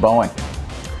 some Boeing.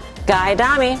 Guy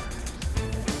Adami.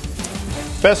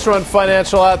 Best run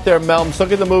financial out there, Melms.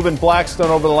 Look at the move in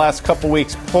Blackstone over the last couple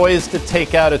weeks, poised to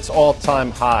take out its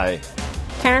all-time high.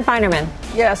 Karen Feinerman.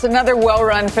 Yes, another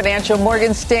well-run financial,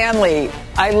 Morgan Stanley.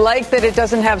 I like that it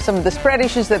doesn't have some of the spread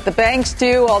issues that the banks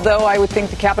do, although I would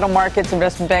think the capital markets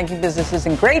investment banking business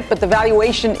isn't great, but the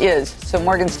valuation is. So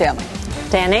Morgan Stanley.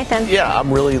 Dan Nathan. Yeah, I'm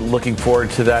really looking forward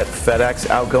to that FedEx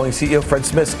outgoing CEO Fred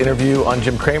Smith's interview on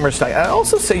Jim Cramer's site. I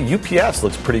also say UPS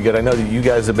looks pretty good. I know that you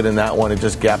guys have been in that one. It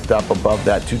just gapped up above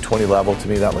that 220 level. To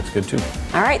me, that looks good, too.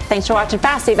 All right. Thanks for watching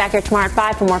Fast. See you back here tomorrow at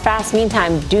 5 for more Fast.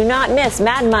 Meantime, do not miss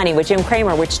Mad Money with Jim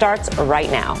Cramer, which starts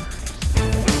right now.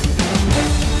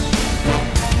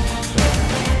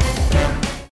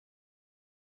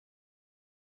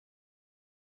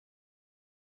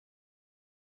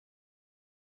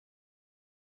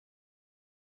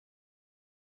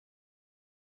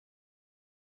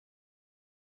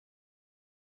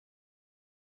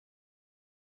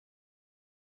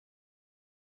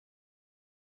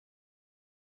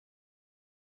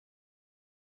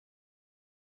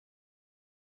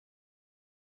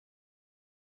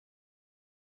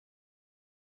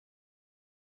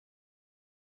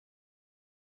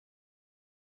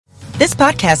 This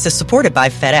podcast is supported by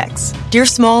FedEx. Dear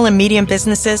small and medium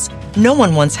businesses, no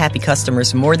one wants happy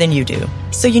customers more than you do.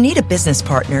 So you need a business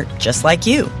partner just like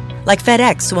you. Like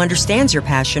FedEx, who understands your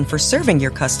passion for serving your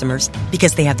customers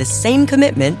because they have the same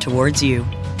commitment towards you.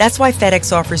 That's why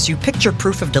FedEx offers you picture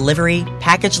proof of delivery,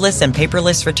 packageless and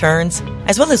paperless returns,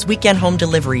 as well as weekend home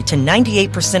delivery to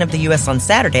 98% of the U.S. on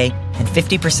Saturday and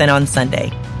 50% on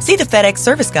Sunday. See the FedEx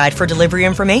service guide for delivery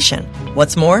information.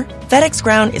 What's more, FedEx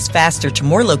Ground is faster to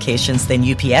more locations than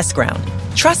UPS Ground.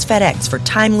 Trust FedEx for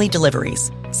timely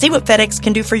deliveries. See what FedEx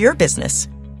can do for your business.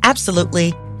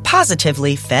 Absolutely,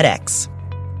 positively FedEx.